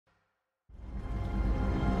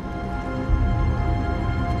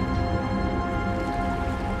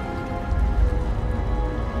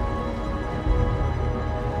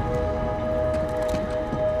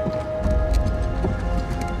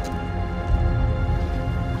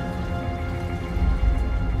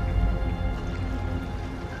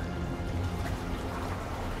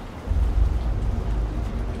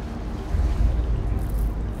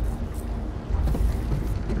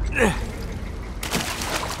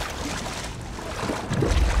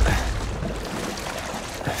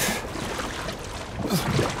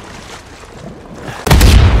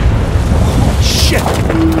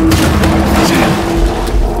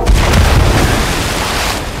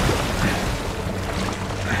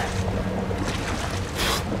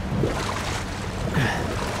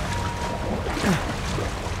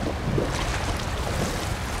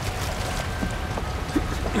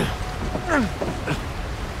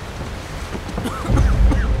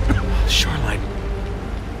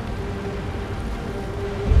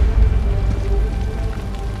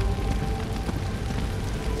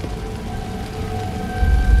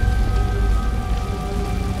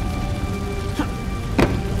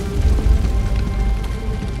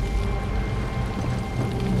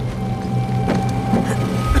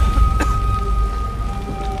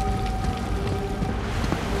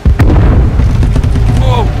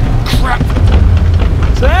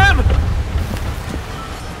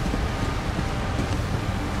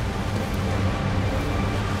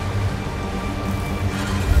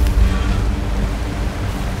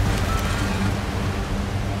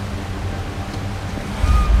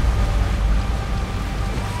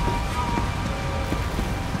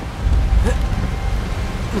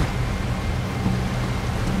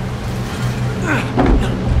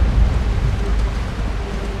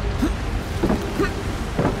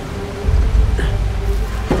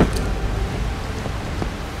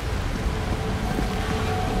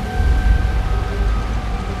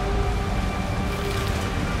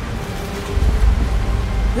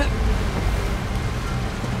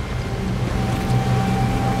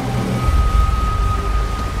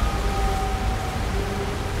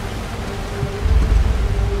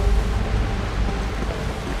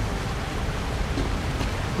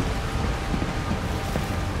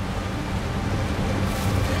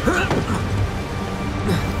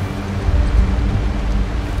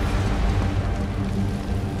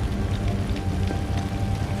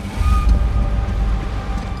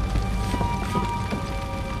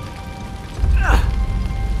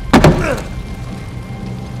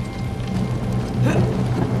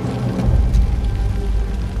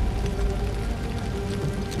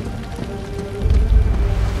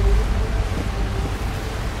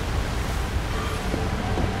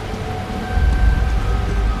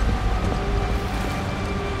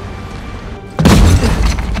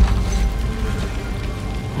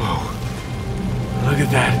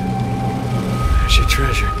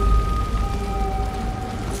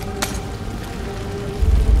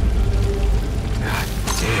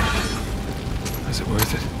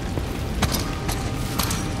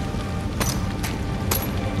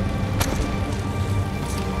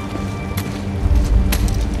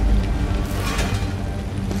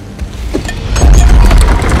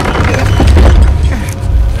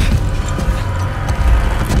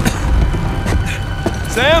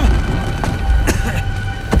Sam?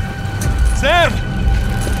 Sam!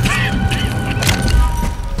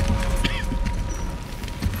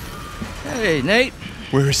 Hey, Nate.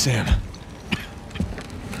 Where is Sam?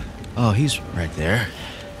 Oh, he's right there.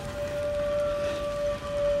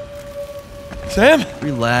 Sam?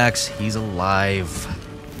 Relax, he's alive.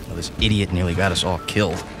 Oh, this idiot nearly got us all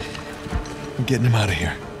killed. I'm getting him out of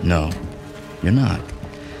here. No, you're not.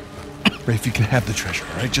 Rafe, you can have the treasure,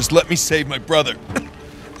 all right? Just let me save my brother.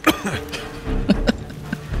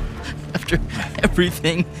 After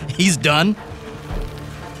everything he's done?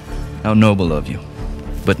 How noble of you.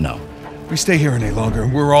 But no. We stay here any longer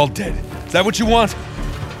and we're all dead. Is that what you want?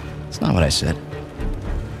 It's not what I said.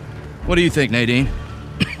 What do you think, Nadine?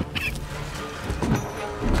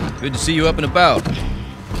 Good to see you up and about.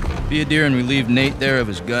 Be a dear and relieve Nate there of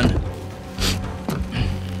his gun.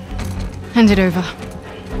 Hand it over.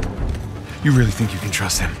 You really think you can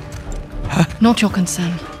trust him? Huh? Not your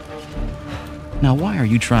concern. Now, why are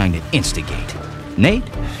you trying to instigate? Nate?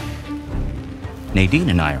 Nadine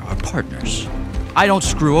and I are partners. I don't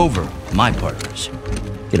screw over my partners.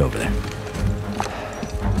 Get over there.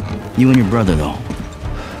 You and your brother, though.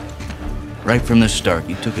 Right from the start,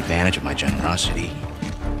 you took advantage of my generosity.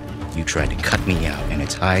 You tried to cut me out, and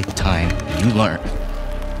it's high time you learn.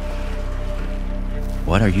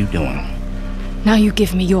 What are you doing? Now you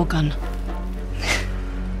give me your gun.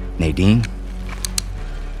 Nadine?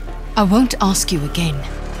 I won't ask you again.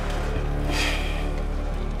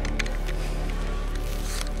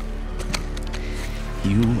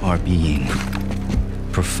 You are being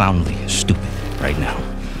profoundly stupid right now.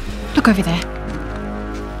 Look over there.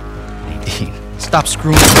 Nadine, stop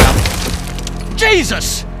screwing around.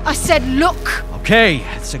 Jesus! I said look! Okay,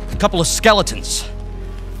 it's a couple of skeletons.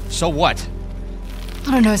 So what?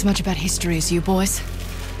 I don't know as much about history as you boys,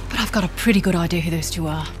 but I've got a pretty good idea who those two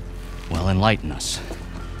are. Well, enlighten us.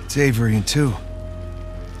 It's Avery and two.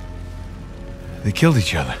 They killed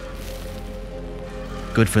each other.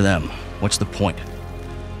 Good for them. What's the point?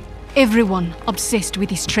 Everyone obsessed with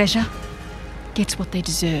this treasure gets what they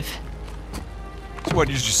deserve. So what,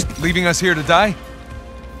 you're just leaving us here to die?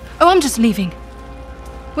 Oh, I'm just leaving.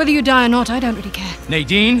 Whether you die or not, I don't really care.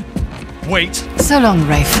 Nadine, wait. So long,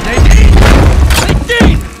 Rafe. Nadine!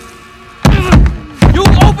 Nadine! You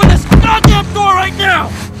open this goddamn door right now!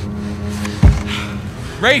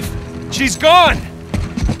 Rafe, she's gone!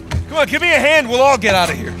 Come on, give me a hand, we'll all get out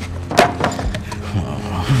of here.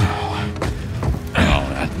 No,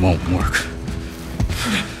 that won't work.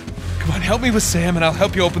 Come on, help me with Sam and I'll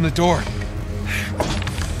help you open the door.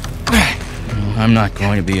 I'm not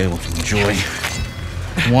going to be able to enjoy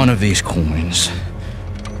one of these coins,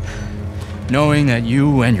 knowing that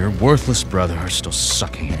you and your worthless brother are still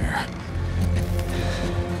sucking air.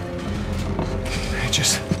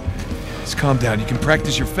 Just calm down. You can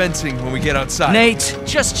practice your fencing when we get outside. Nate,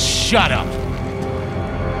 just shut up.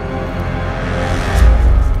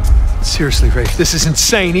 Seriously, Rafe, this is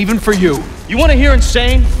insane, even for you. You want to hear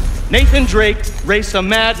insane? Nathan Drake raced a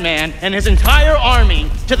madman and his entire army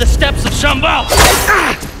to the steps of Shambhala.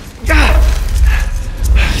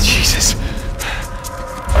 Jesus.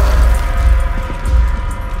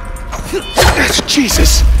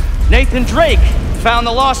 Jesus. Nathan Drake found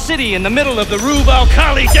the lost city in the middle of the Rub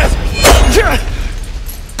al-Khali desert. God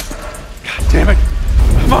damn it.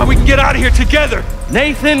 Come on, we can get out of here together.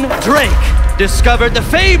 Nathan Drake discovered the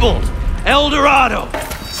fabled El Dorado.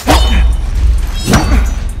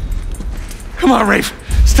 Come on, Rafe.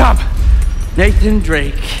 Stop. Nathan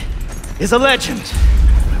Drake is a legend.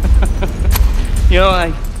 You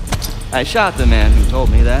know, I shot the man who told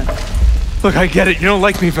me that. Look, I get it. You don't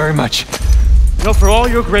like me very much. You know, for all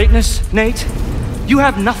your greatness, Nate, you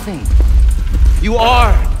have nothing. You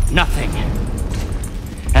are nothing.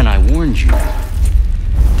 And I warned you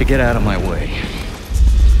to get out of my way.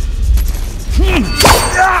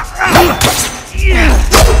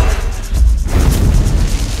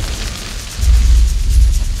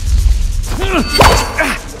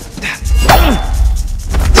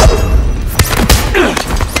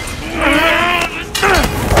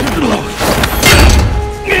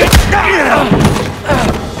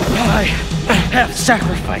 I have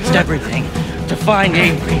sacrificed everything to find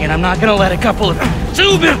Avery, and I'm not gonna let a couple of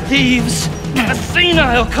two-bit thieves, a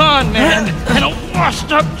senile con man, and a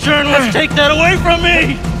washed-up journalist take that away from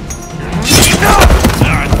me!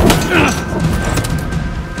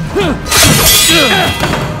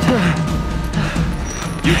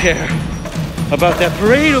 You care about that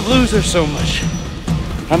parade of losers so much.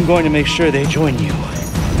 I'm going to make sure they join you.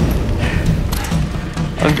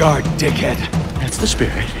 On guard, dickhead. That's the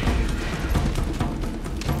spirit.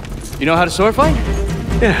 You know how to sword fight?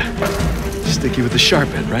 Yeah. Sticky with the sharp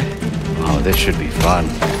end, right? Oh, this should be fun.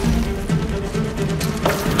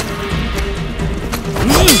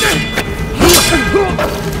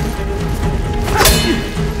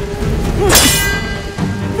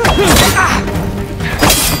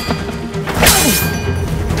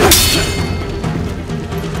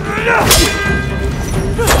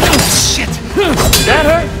 Shit! Did that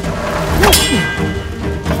hurt?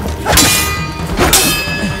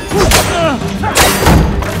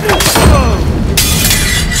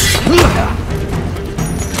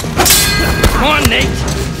 Come on, Nate.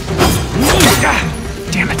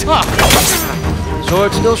 Damn it.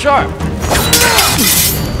 Sword's still sharp.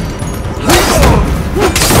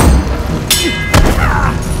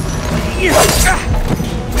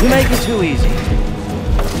 You make it too easy.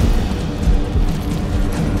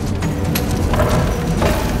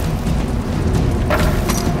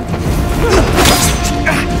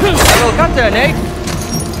 Well, got there, Nate.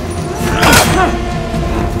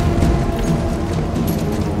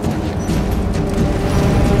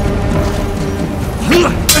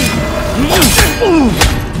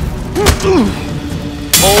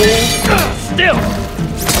 Hold still.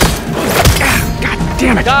 God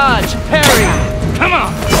damn it. Dodge, parry. Come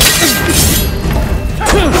on.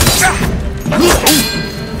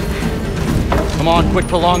 Come on, quit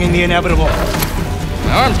prolonging the inevitable.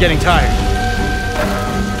 My arm's getting tired.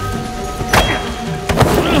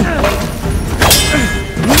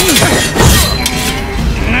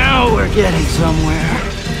 Now we're getting somewhere.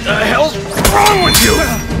 The hell's wrong with you?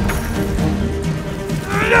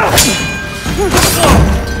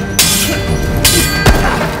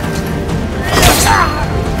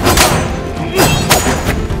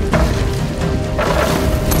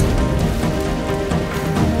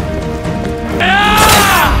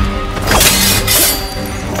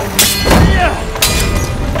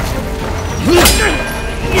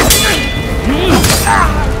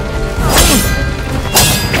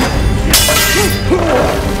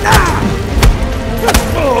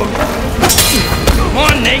 Come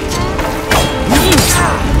on, Nate.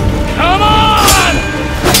 Come on!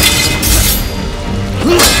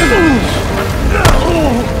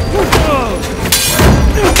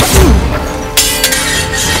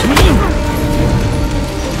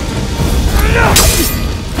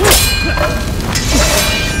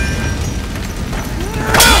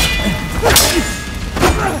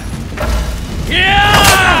 Yeah!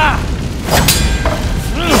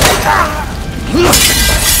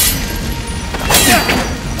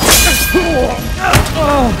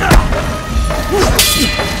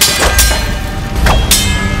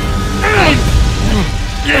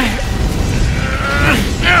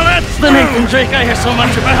 Now that's the Nathan Drake I hear so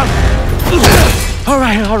much about. All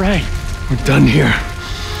right. We're done here.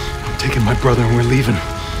 I'm taking my brother and we're leaving.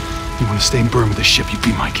 You want to stay and burn with the ship, you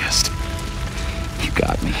be my guest. You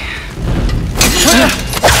got me.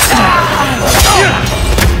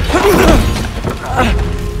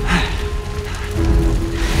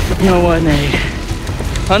 You know what, Nate?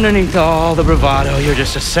 Underneath all the bravado, you're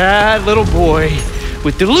just a sad little boy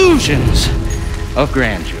with delusions of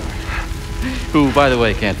grandeur. Who, by the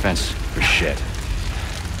way, can't fence for shit.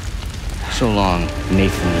 So long,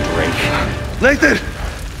 Nathan Drake. Nathan!